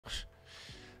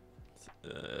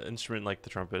instrument like the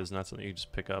trumpet is not something you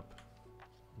just pick up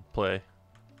and play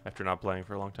after not playing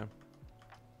for a long time.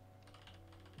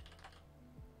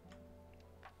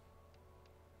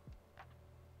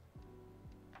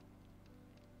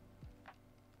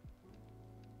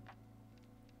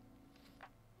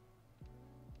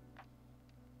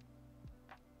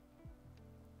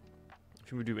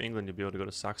 If you would do England, you'd be able to go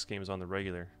to Sox games on the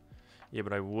regular. Yeah,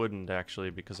 but I wouldn't actually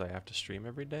because I have to stream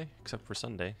every day, except for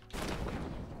Sunday.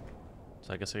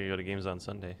 So I guess I could go to games on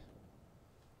Sunday.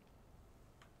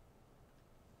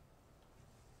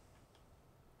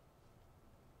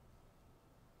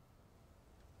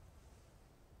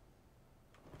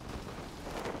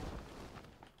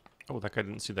 Oh, that guy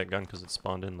didn't see that gun because it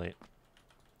spawned in late.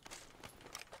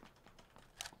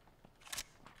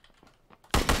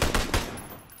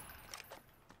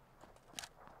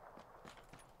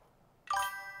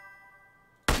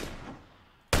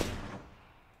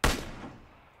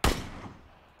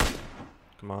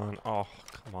 Come on. Oh,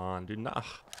 come on, dude. Nah.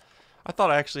 I thought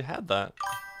I actually had that.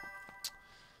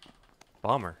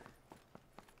 Bummer.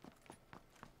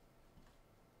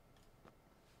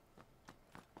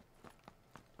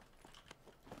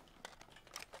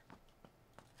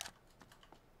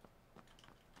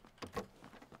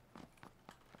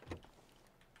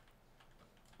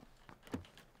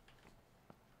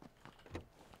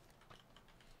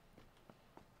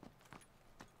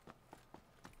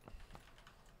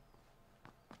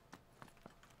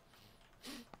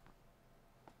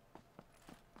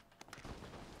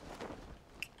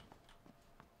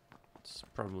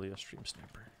 Probably a stream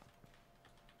sniper.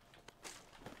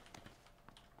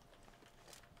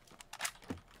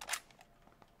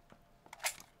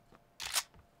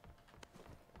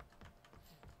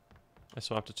 I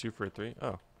swapped a 2 for a 3.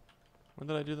 Oh. When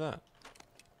did I do that?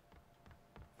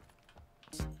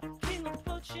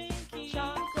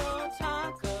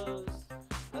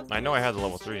 I know I had the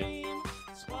level 3.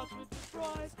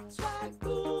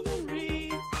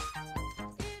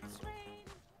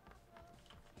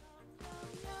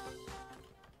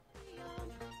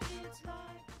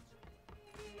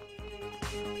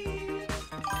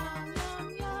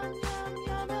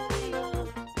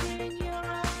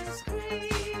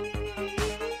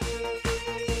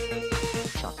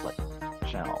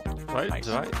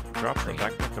 Did I drop the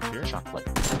backpack up here? Chocolate.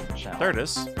 Shell. There it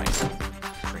is. Ice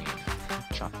cream.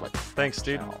 Chocolate. Thanks,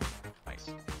 dude. Shell.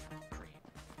 Ice cream.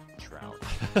 Shroud.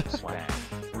 Swag.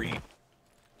 Read.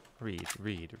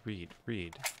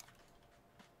 Read.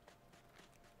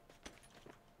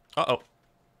 Uh-oh.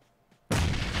 What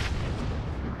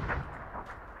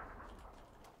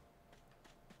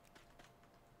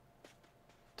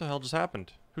the hell just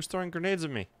happened? Who's throwing grenades at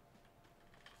me?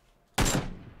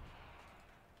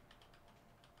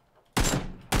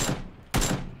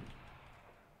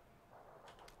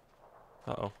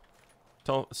 Uh-oh.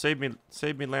 Save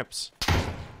me, lamps.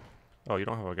 Oh, you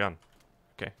don't have a gun.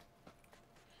 Okay.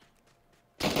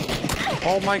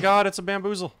 Oh my god, it's a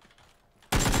bamboozle.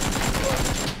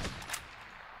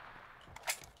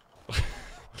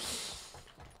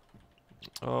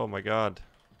 Oh my god.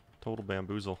 Total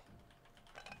bamboozle.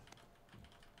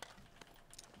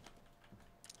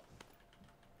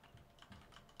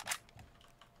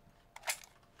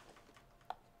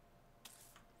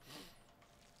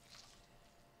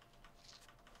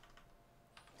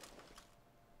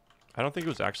 I don't think it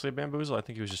was actually a bamboozle. I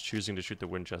think he was just choosing to shoot the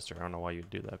Winchester. I don't know why you'd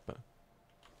do that, but...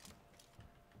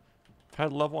 If I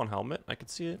had a level 1 helmet, I could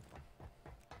see it.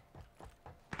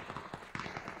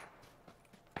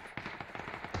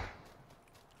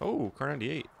 Oh, Car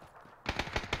 98.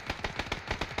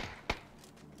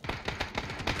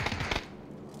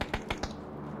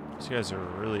 These guys are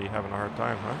really having a hard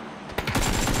time, huh?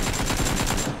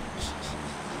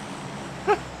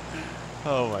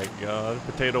 Oh my god.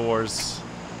 Potato Wars.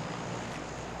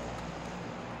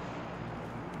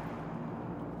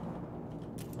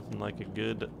 Like a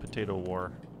good potato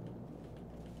war.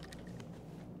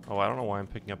 Oh, I don't know why I'm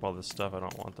picking up all this stuff. I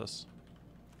don't want this.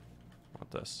 I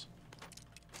want this.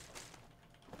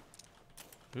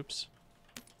 Oops.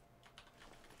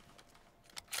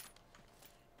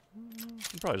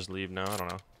 I'll probably just leave now. I don't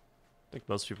know. I think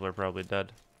most people are probably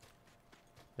dead.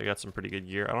 They got some pretty good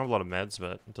gear. I don't have a lot of meds,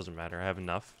 but it doesn't matter. I have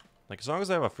enough. Like, as long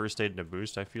as I have a first aid and a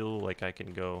boost, I feel like I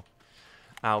can go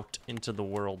out into the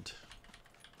world.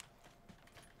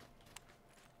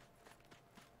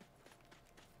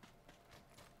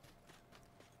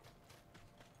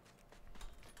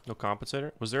 No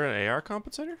compensator? Was there an AR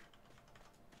compensator?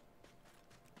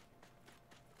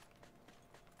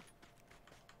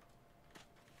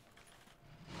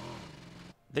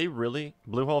 They really...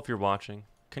 Blue Hole, if you're watching,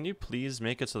 Can you please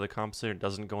make it so the compensator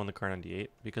doesn't go in the car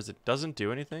 98? Because it doesn't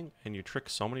do anything, and you trick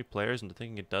so many players into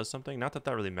thinking it does something. Not that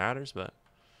that really matters, but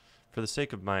for the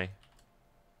sake of my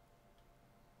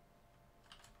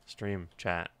stream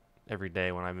chat every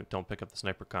day when I don't pick up the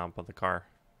sniper comp on the car,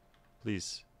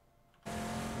 please.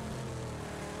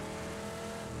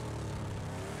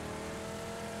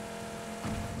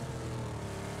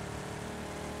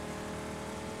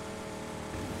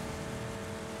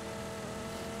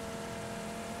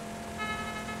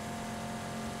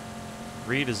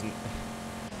 Reed isn't.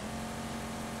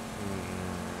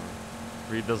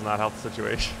 Reed does not help the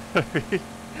situation.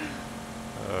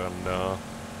 Oh no.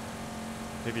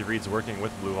 Maybe Reed's working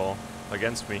with Blue Hole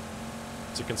against me.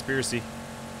 It's a conspiracy.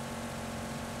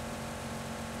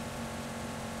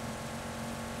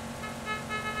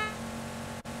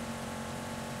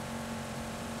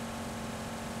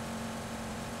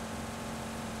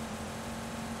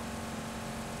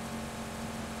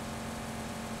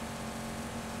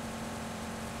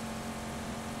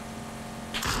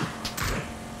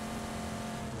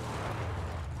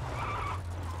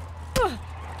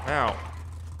 Ow.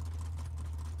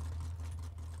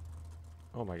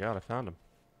 Oh my god, I found him.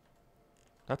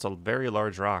 That's a very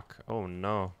large rock. Oh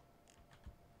no.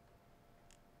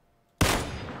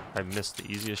 I missed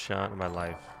the easiest shot of my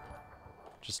life.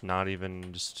 Just not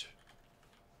even, just...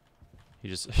 He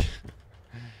just...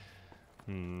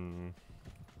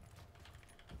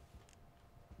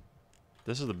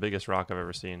 This is the biggest rock I've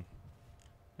ever seen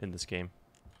in this game.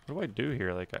 What do I do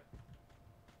here? Like, okay.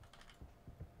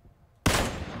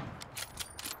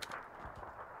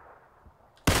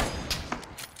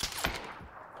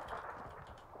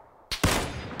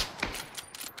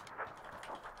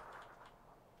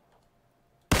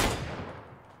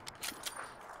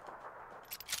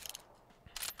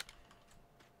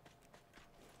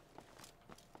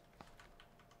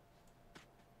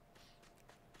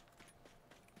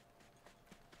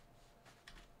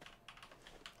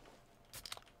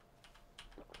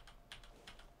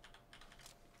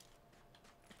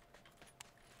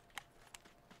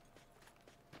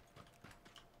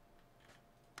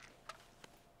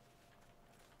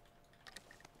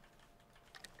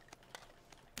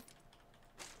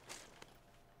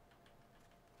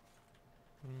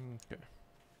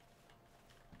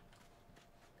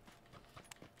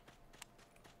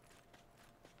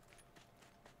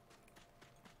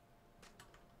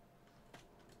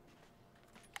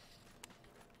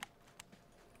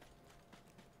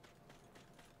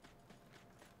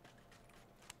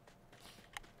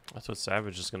 That's what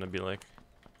Savage is gonna be like.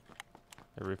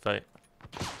 Every fight.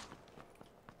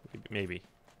 Maybe.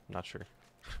 I'm not sure.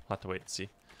 We'll have to wait and see.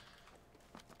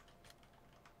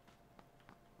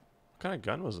 What kind of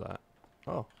gun was that?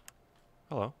 Oh.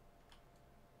 Hello.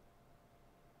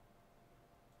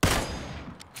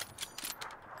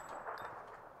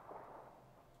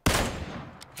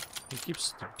 He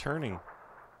keeps turning.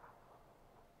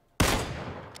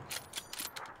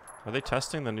 Are they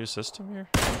testing the new system here?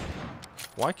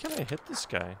 Why can't I hit this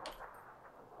guy?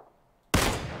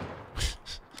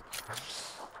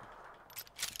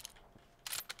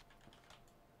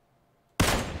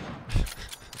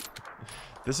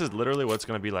 This is literally what it's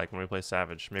going to be like when we play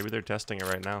Savage. Maybe they're testing it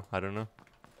right now. I don't know.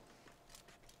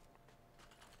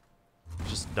 It's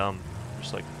just dumb.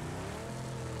 Just like...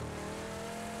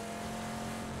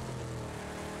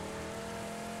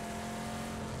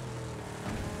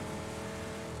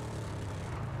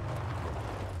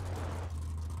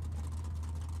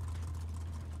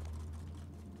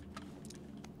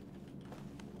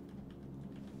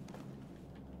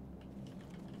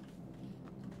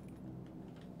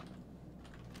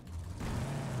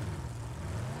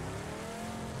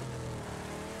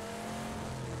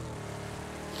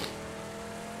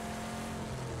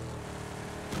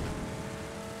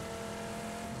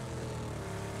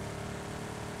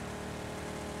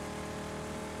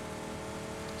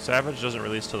 Savage doesn't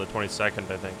release till the 22nd,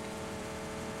 I think.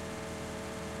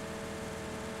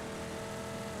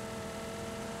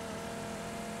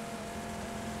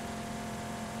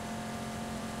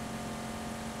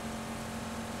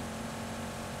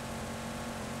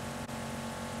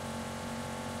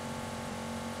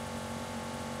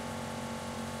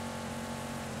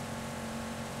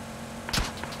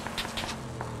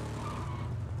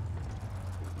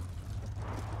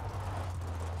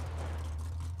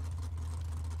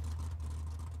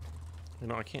 You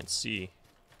know, I can't see.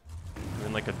 I'm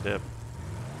in like a dip.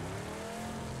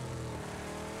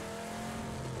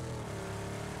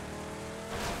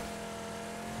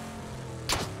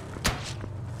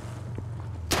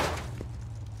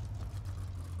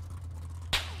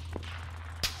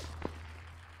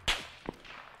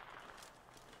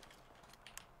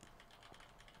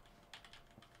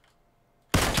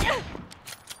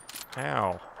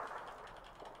 Ow.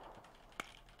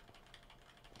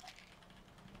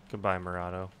 Goodbye,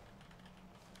 Murado.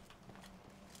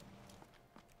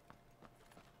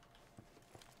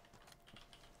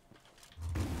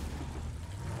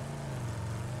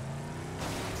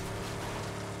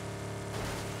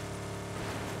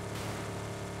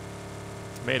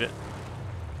 Made it.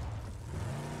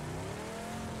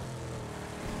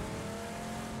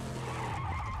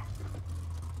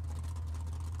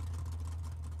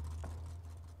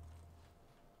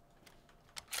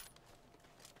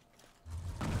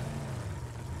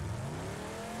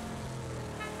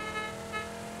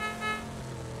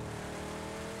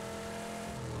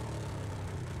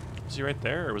 Was he right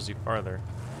there, or was he farther?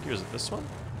 I think he was at this one?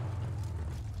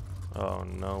 Oh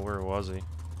no, where was he?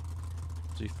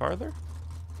 Was he farther?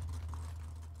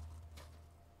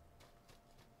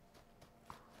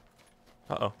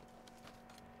 Uh-oh.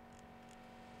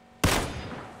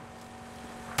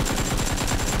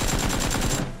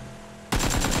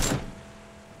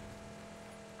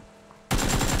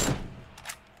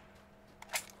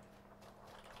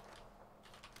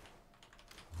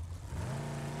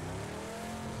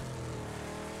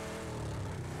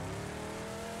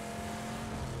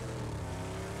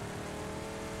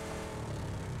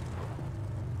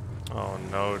 Oh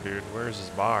no, dude. Where's his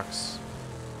box?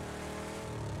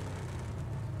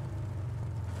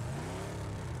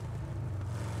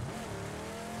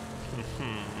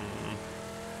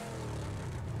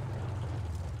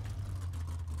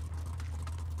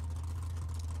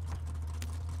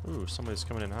 Ooh, somebody's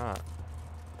coming in hot.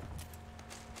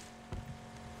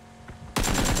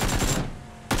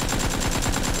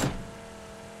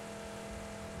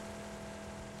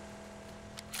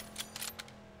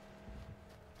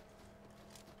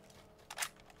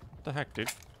 What the heck,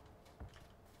 dude?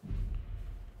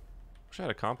 Wish I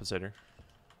had a compensator.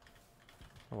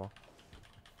 Oh well.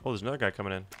 Oh, there's another guy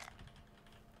coming in.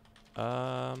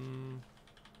 I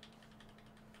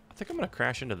think I'm gonna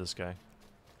crash into this guy.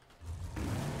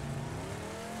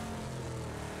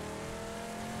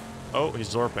 Oh,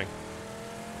 he's zorping.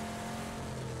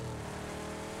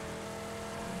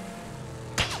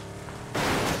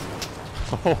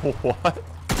 Oh, what?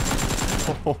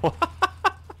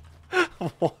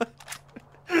 What?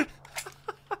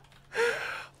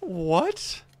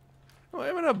 What? Am I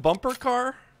in a bumper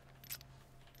car?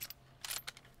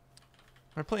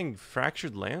 Am I playing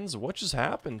Fractured Lands? What just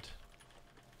happened?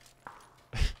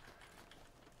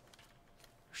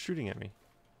 Shooting at me.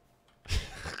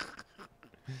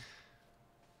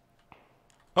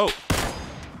 Oh!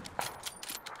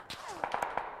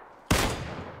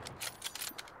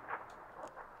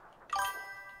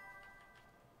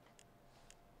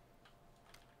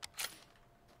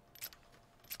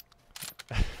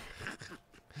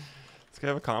 This guy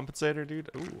have a compensator, dude?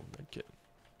 Ooh, medkit.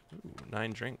 Ooh,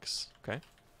 9 drinks. Okay.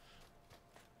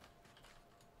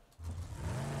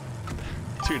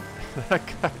 Dude, that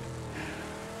guy...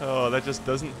 Oh, that just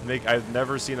doesn't make... I've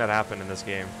never seen that happen in this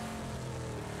game.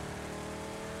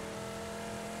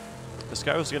 This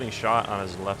guy was getting shot on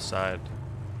his left side.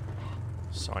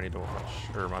 So I need to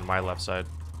watch. Or on my left side.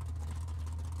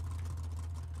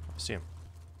 I see him.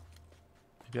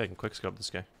 Maybe I can quickscope this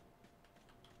guy.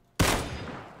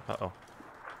 Uh-oh.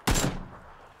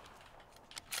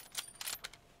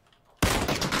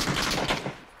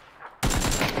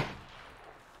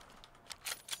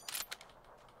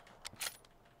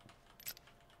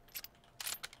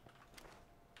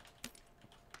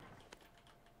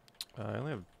 I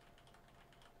only have...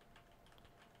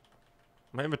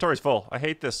 My inventory's full. I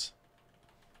hate this.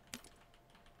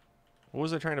 What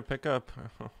was I trying to pick up?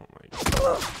 Oh my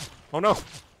god. Oh no!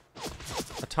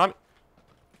 A Tommy...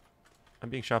 I'm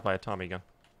being shot by a Tommy gun.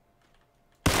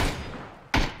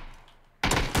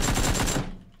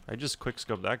 I just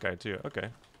quickscoped that guy too. Okay.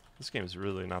 This game is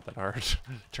really not that hard,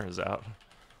 turns out.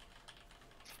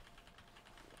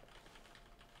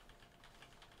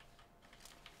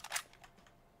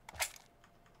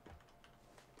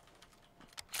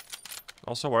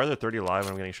 Also, why are there 30 alive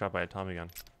when I'm getting shot by a Tommy gun?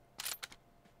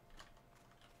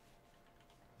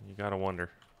 You gotta wonder.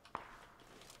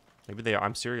 Maybe they...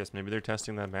 I'm serious. Maybe they're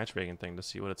testing that matchmaking thing to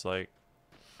see what it's like.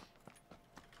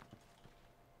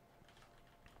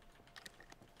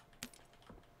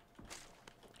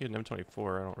 Get an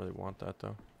M24. I don't really want that,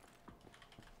 though.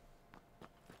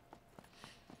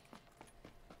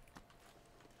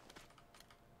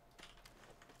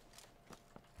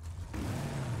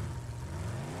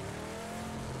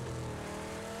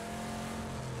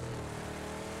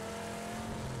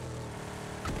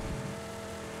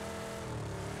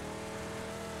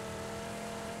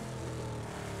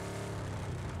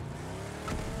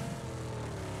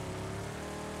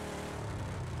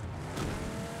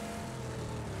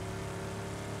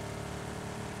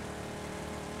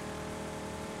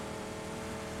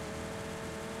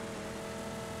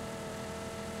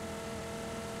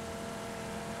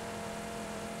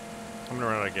 I'm gonna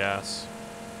run out of gas.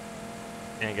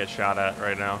 And get shot at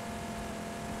right now.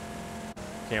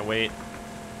 Can't wait.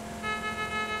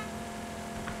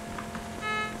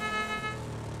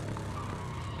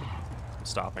 I'm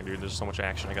stopping, dude. There's so much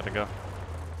action. I gotta go.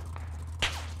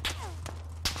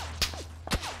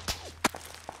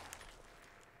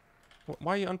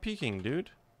 Why are you unpeaking, dude?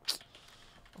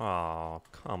 Oh,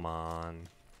 come on.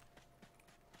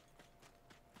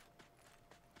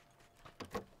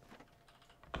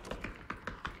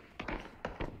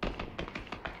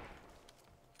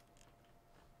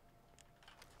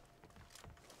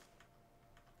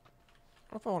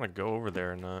 I don't know if I want to go over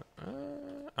there or not.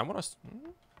 I want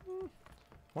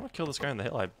to kill this guy on the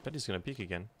hill. I bet he's gonna peek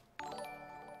again.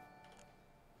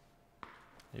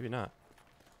 Maybe not.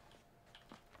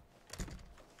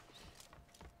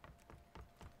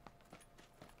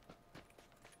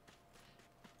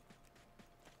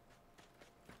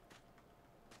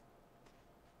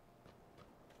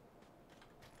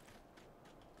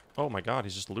 Oh my god,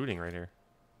 he's just looting right here.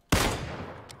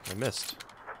 I missed.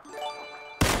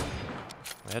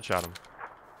 I headshot him.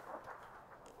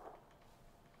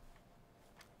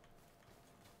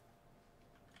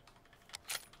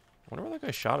 I wonder why that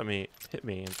guy shot at me, hit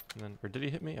me, and then, or did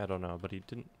he hit me? I don't know, but he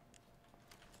didn't.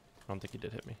 I don't think he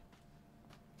did hit me.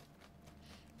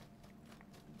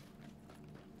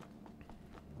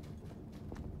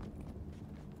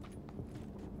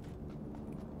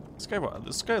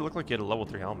 This guy looked like he had a level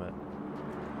 3 helmet.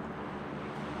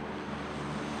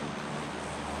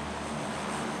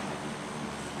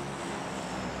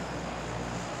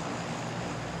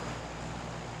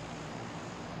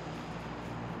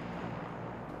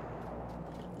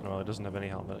 Well, it doesn't have any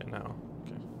helmet now.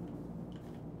 Okay.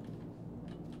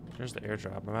 There's the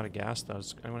airdrop. I'm out of gas though.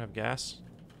 Does anyone have gas?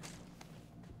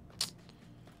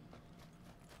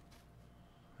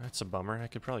 That's a bummer. I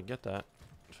could probably get that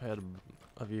if I had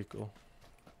a vehicle.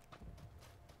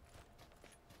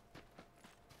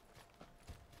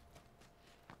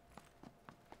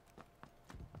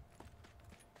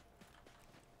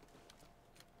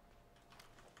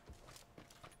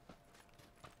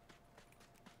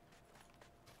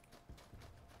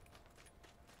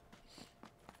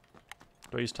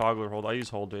 Do I use toggle or hold? I use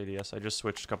hold to ADS. I just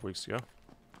switched a couple weeks ago.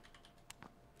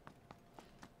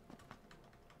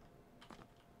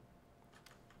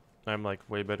 I'm like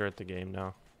way better at the game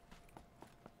now.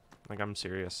 Like I'm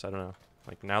serious. I don't know.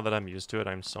 Like now that I'm used to it,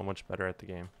 I'm so much better at the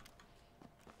game.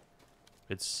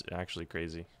 It's actually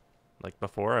crazy. Like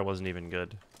before I wasn't even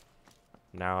good.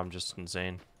 Now I'm just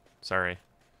insane. Sorry.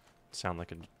 Sound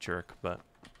like a jerk, but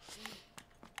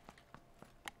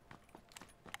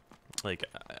like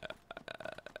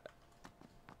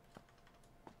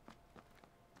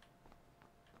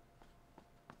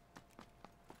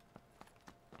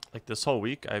this whole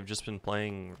week, I've just been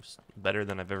playing better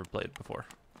than I've ever played before.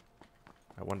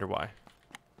 I wonder why.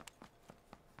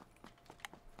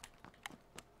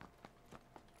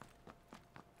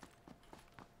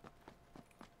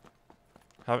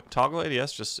 Toggle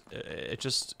ADS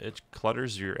it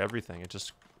clutters your everything.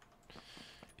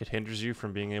 It hinders you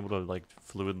from being able to like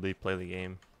fluidly play the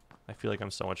game. I feel like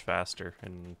I'm so much faster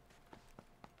and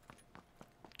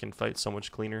can fight so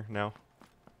much cleaner now.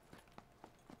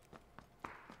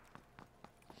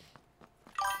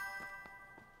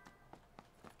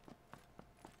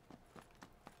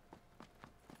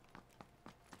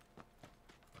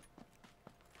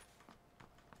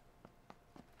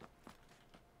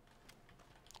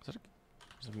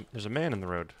 There's a man in the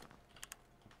road.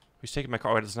 He's taking my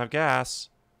car. Oh, it doesn't have gas.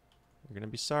 You're gonna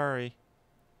be sorry.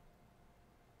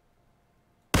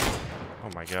 Oh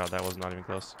my god, that was not even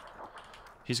close.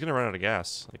 He's gonna run out of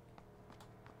gas. Like,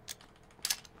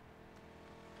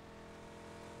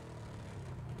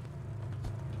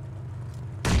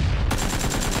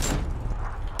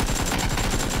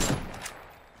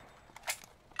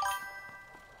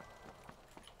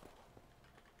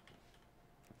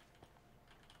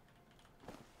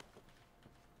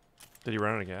 did he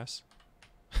run out of gas?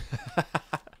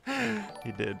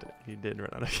 He did. He did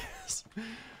run out of gas.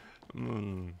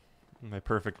 My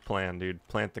perfect plan, dude.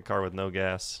 Plant the car with no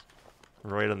gas.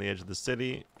 Right on the edge of the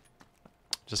city.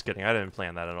 Just kidding. I didn't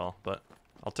plan that at all, but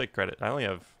I'll take credit. I only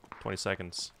have 20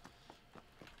 seconds.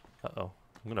 Uh-oh.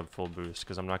 I'm gonna have full boost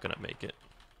because I'm not gonna make it.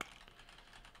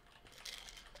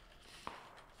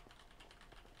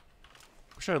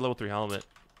 Wish I had a level 3 helmet.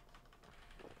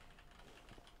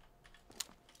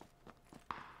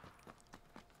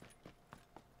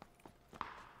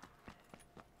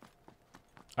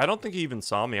 I don't think he even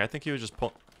saw me. I think he was just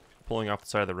pulling off the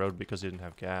side of the road because he didn't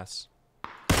have gas.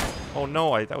 Oh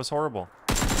no, that was horrible.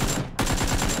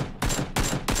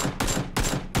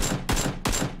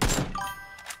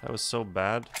 That was so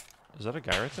bad. Is that a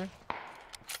guy right there?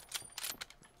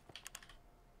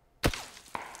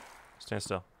 Stand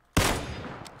still.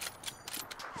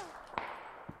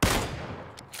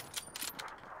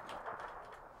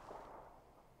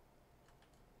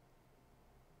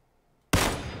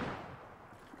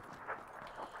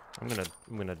 I'm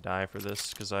gonna die for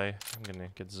this because I'm gonna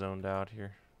get zoned out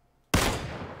here.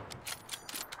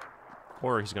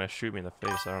 Or he's gonna shoot me in the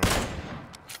face, I don't know.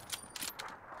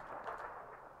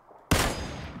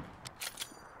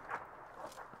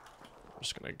 I'm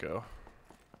just gonna go.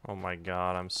 Oh my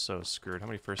god, I'm so screwed. How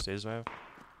many first aids do I have?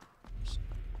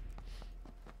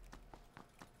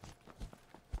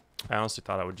 I honestly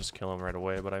thought I would just kill him right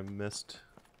away, but I missed.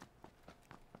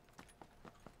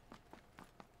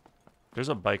 There's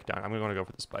a bike down. I'm gonna go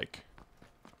for this bike.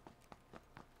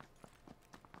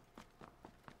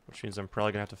 Which means I'm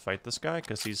probably gonna have to fight this guy,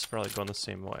 because he's probably going the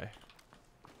same way.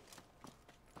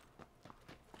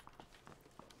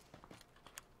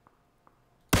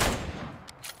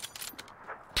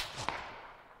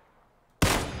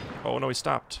 Oh no, he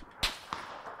stopped.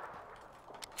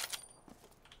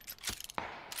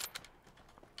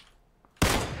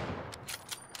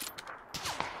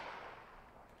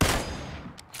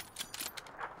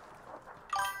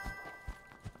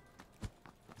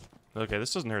 Okay,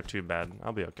 this doesn't hurt too bad.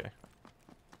 I'll be okay.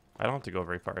 I don't have to go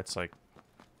very far. It's like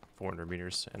 400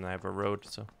 meters, and I have a road,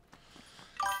 so...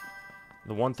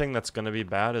 The one thing that's going to be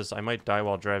bad is I might die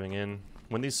while driving in.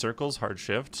 When these circles hard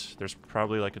shift, there's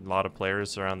probably like a lot of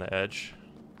players around the edge.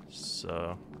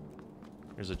 So...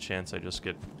 there's a chance I just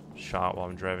get shot while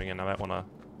I'm driving in. I might want to...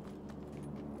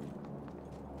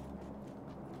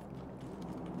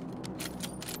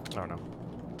 I don't know.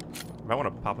 I might want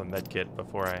to pop a med kit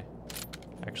before I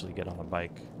actually get on a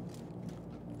bike.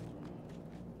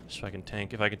 So I can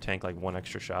tank. If I can tank like one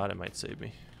extra shot, it might save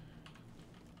me.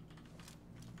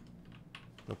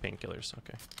 No painkillers.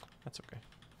 Okay. That's okay.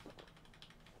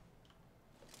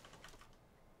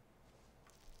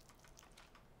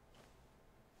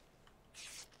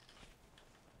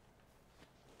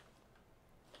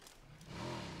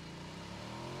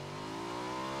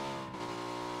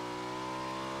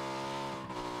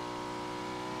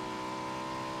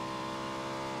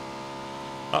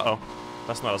 Uh-oh.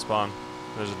 That's not a spawn.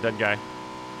 There's a dead guy.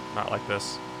 Not like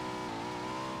this.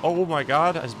 Oh my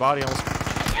god, his body almost...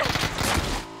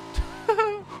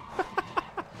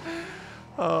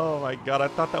 Oh my god, I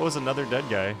thought that was another dead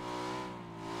guy.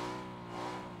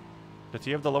 Did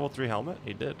he have the level 3 helmet?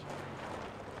 He did.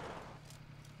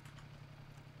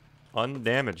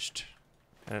 Undamaged.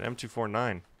 And an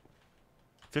M249.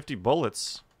 50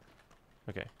 bullets.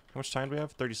 Okay, how much time do we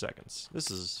have? 30 seconds. This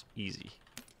is easy.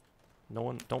 No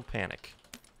one, don't panic.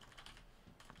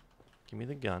 Give me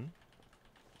the gun.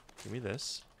 Give me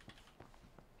this.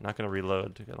 I'm not gonna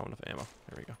reload to get enough ammo.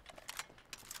 There we go.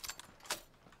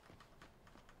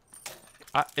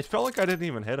 It felt like I didn't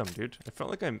even hit him, dude. It felt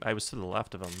like I was to the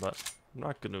left of him, but I'm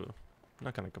not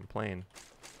gonna complain.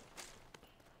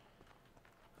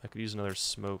 I could use another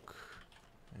smoke,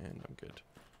 and I'm good.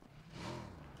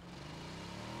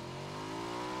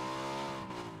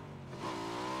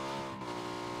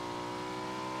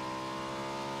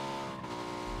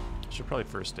 Should probably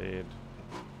first aid.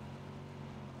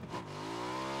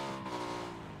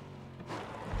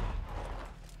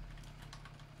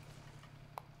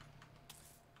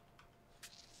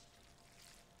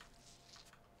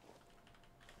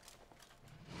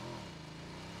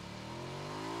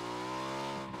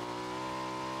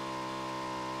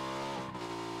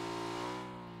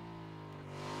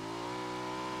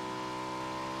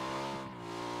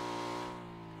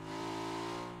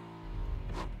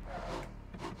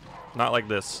 Not like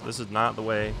this. This is not the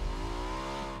way.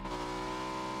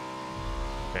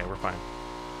 Okay, we're fine.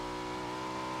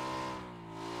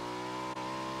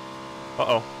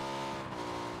 Uh-oh.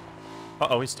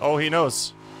 Uh-oh, oh, he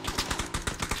knows.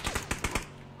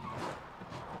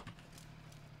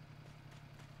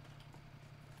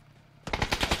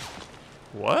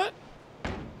 What?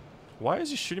 Why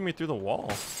is he shooting me through the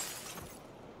wall?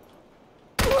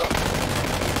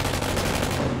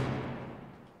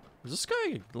 Is this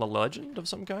guy a legend of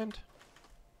some kind?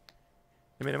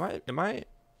 I mean, am I...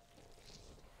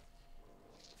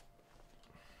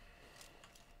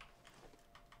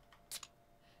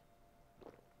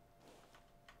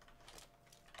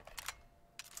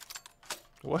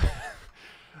 What?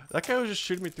 That guy was just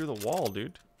shooting me through the wall,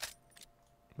 dude.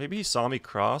 Maybe he saw me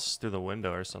cross through the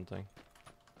window or something.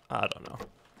 I don't know.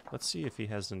 Let's see if he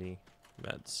has any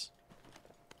meds.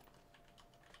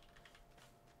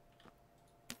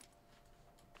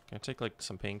 Can I take like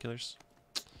some painkillers?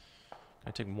 Can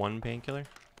I take one painkiller?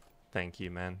 Thank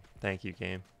you, man. Thank you,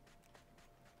 game.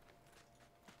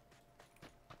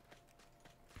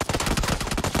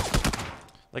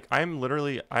 Like,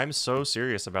 I'm so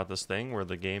serious about this thing where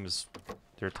the game's,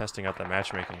 they're testing out that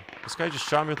matchmaking. This guy just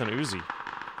shot me with an Uzi.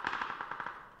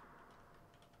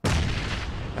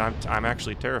 And I'm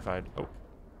actually terrified. Oh.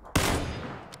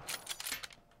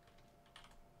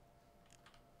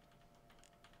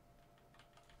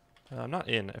 I'm not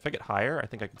in. If I get higher, I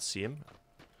think I could see him.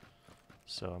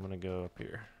 So I'm gonna go up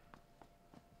here.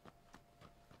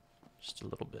 Just a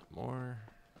little bit more.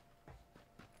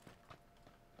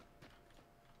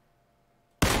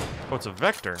 Oh, it's a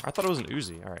Vector. I thought it was an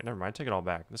Uzi. All right, never mind. Take it all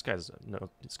back. This guy's no.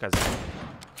 This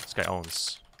guy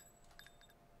owns.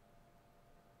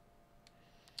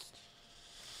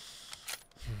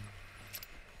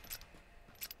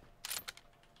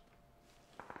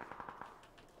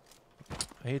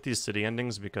 I hate these city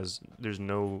endings because there's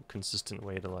no consistent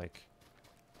way to, like,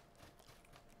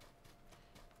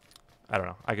 I don't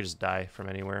know. I could just die from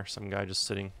anywhere. Some guy just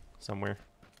sitting somewhere.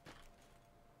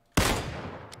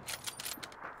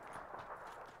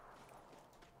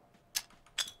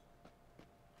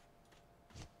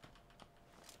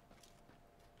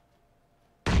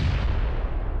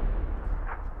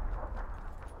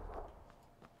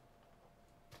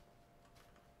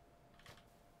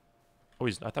 Oh, I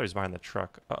thought he was behind the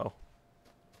truck. Uh-oh.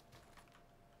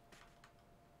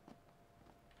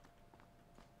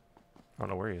 I don't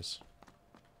know where he is.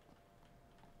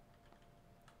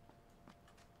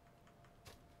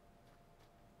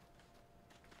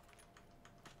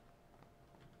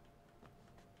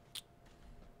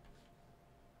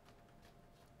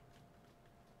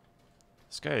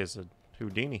 This guy is a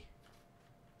Houdini.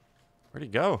 Where'd he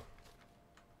go?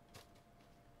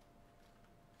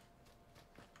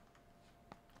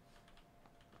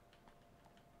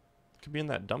 Could be in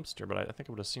that dumpster, but I think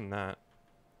I would have seen that.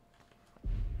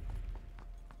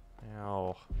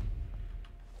 Ow.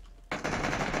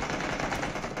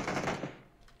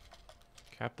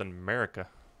 Captain America.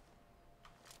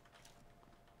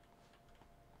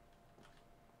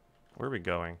 Where are we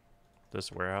going?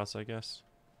 This warehouse, I guess.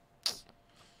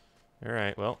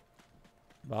 Alright, well.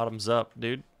 Bottoms up,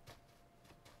 dude.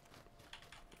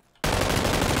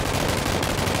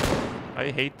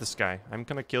 I hate this guy. I'm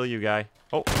gonna kill you, guy.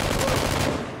 Oh!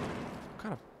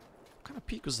 What kind of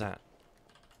peek was that?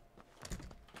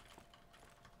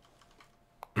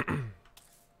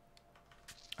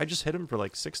 I just hit him for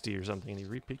like 60 or something and he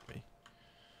re-peeked me.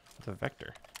 With a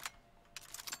Vector.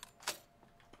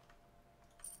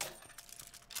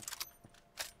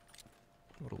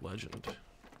 What a legend.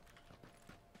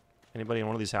 Anybody in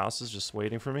one of these houses just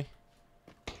waiting for me?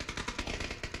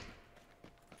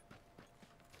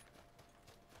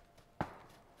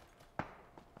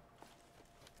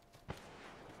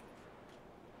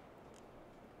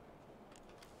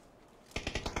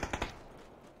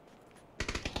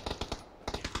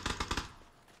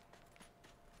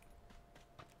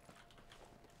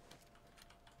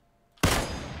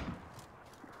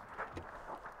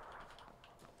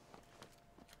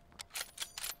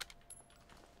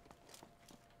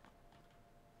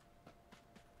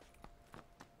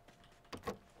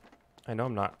 I know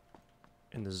I'm not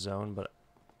in the zone, but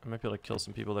I might be able to kill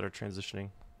some people that are transitioning.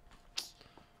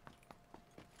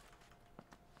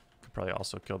 Could probably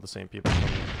also kill the same people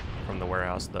from the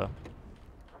warehouse, though.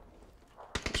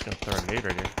 I'm just gonna throw a nade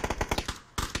right here.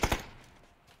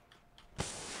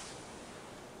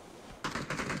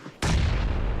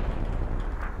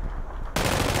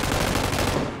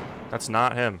 That's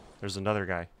not him. There's another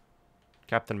guy.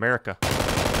 Captain America.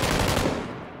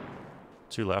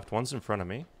 2 left. One's in front of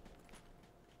me.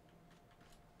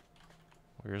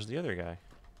 Where's the other guy?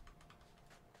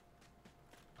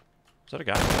 Is that a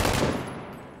guy?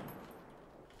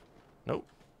 Nope.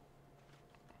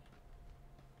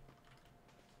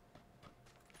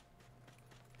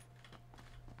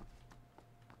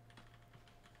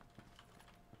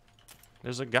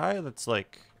 There's a guy that's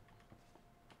like...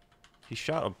 He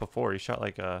shot him before. He shot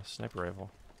like a sniper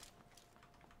rifle.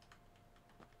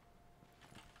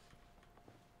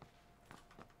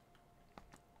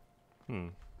 Hmm.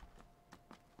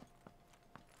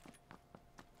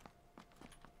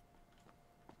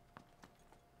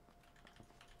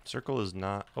 Circle is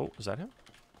not... Oh, is that him?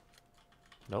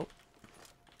 Nope.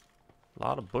 A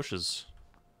lot of bushes.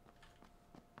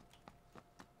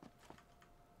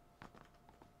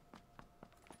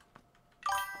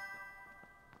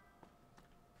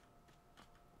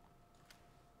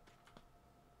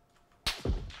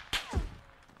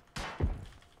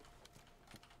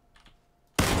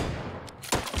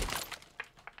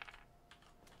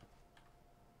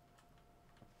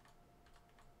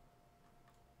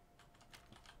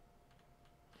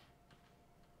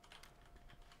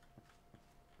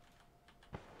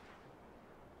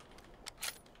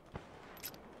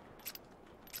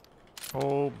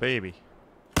 Oh, baby.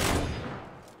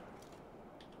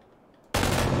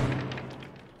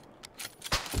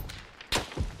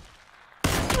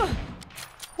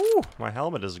 Whew, my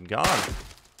helmet is gone.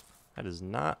 That is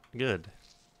not good.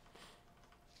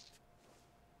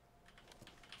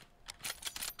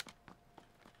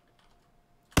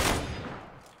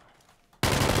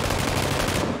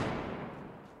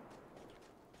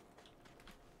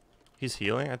 He's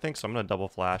healing, I think, so I'm gonna double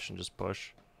flash and just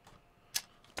push.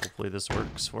 Hopefully this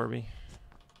works for me.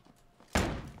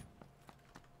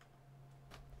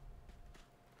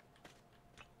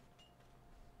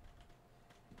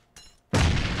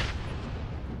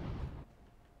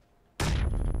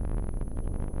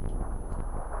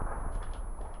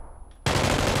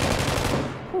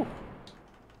 Whew.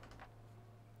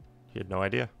 He had no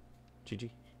idea. GG.